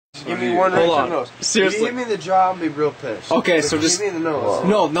Give me one right Hold to on. the nose. Seriously. If you hit me in the jaw, I'll be real pissed. Okay, But so if just... you hit me in the nose.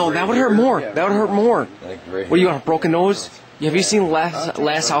 No, that would hurt more. That would hurt more. Like right What, you here. got a broken nose? Have you seen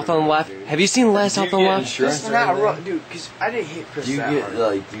Last South on the Left? Have you seen Last South on the Left? Insurance It's or not anything? wrong, dude, because I didn't hit Chris Do you that get hard.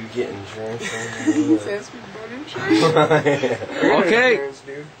 like? Do you get insurance? Or anything? Ask me about insurance. Okay. Insurance,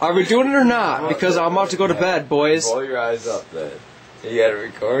 dude. Are we doing it or not? Because I'm about to go to bed, boys. Roll your eyes up, then. You gotta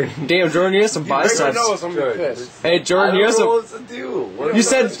record. Damn, Jordan, you have some Break my biceps. nose, I'm gonna be pissed. Hey, Jordan, you I have don't know some... what to do. What You am I-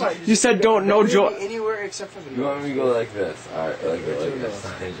 said you said don't know Hit Jordan. me anywhere except for the nose. You want me to go like this? Alright, like this. Dude,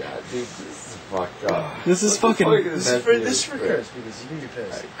 this is fucked up. This is What the fucking... fuck This is for Chris, because you can be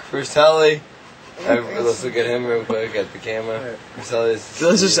pissed. Chris Helly. Let's look at him real quick at the camera. Chris Helly is...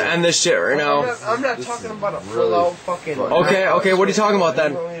 Let's just end this shit right now. I'm not This talking is about a really full-out fucking... Okay, okay, what are you talking about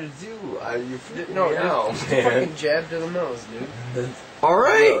then? What do you want me to do? You're freaking No, me out, just a man. fucking jab to the nose, dude.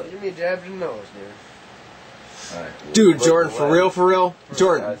 Alright. Give me a jab to the nose, dude. Alright, Dude, look Jordan, away. for real?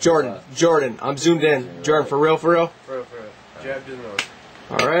 Jordan, I'm zoomed in. Jordan, for real? For real. Jab to the nose.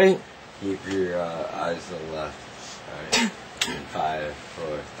 Alright. Keep your eyes to the left. Alright. 5,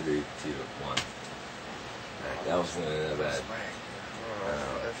 4, 3, 2, 1. Alright, that wasn't that bad.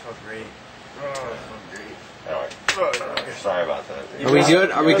 Oh, that felt great. Oh, that felt great. Alright. Sorry about that. Are we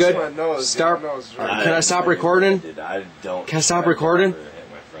good? Are we That's good? my nose, Start. dude. My nose is right. Can I stop recording? I don't. Can I stop recording? Hit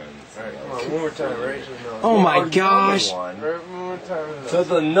my friends. Alright, come on, one more time, right to the nose. Oh my gosh. Right, one more time to the To nose.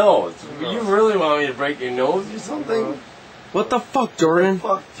 the nose. You really want me to break your nose or something? What the fuck, Jordan?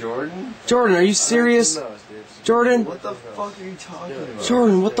 Fuck, Jordan. Jordan, are you serious? To the nose, dude. Jordan? What the fuck are you talking about?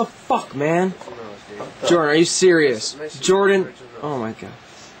 Jordan, what the fuck, man? To the nose, dude. Jordan, are you serious? Nice and Jordan? right to the nose. Oh my god.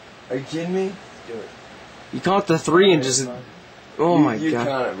 Are you kidding me? Do it. You count to 3 and just... Oh my You god.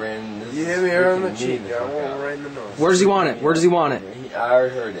 kind of ran. This You is hit me right on the freaking cheek, mean dude. I the fuck want out. right in the nose. Where does he want it? Where does he want it? I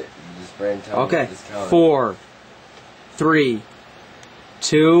already heard it. You just ran telling me Okay. just count it. 4, 3,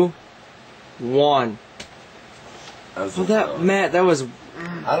 2, 1. Well, that, Matt, that was...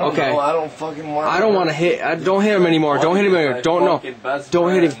 I don't okay. know. I don't fucking want. I don't want to hit... don't hit him anymore. Don't hit him anymore. Don't, no.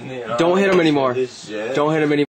 Don't hit him. Don't hit him anymore. This shit. Don't hit him anymore.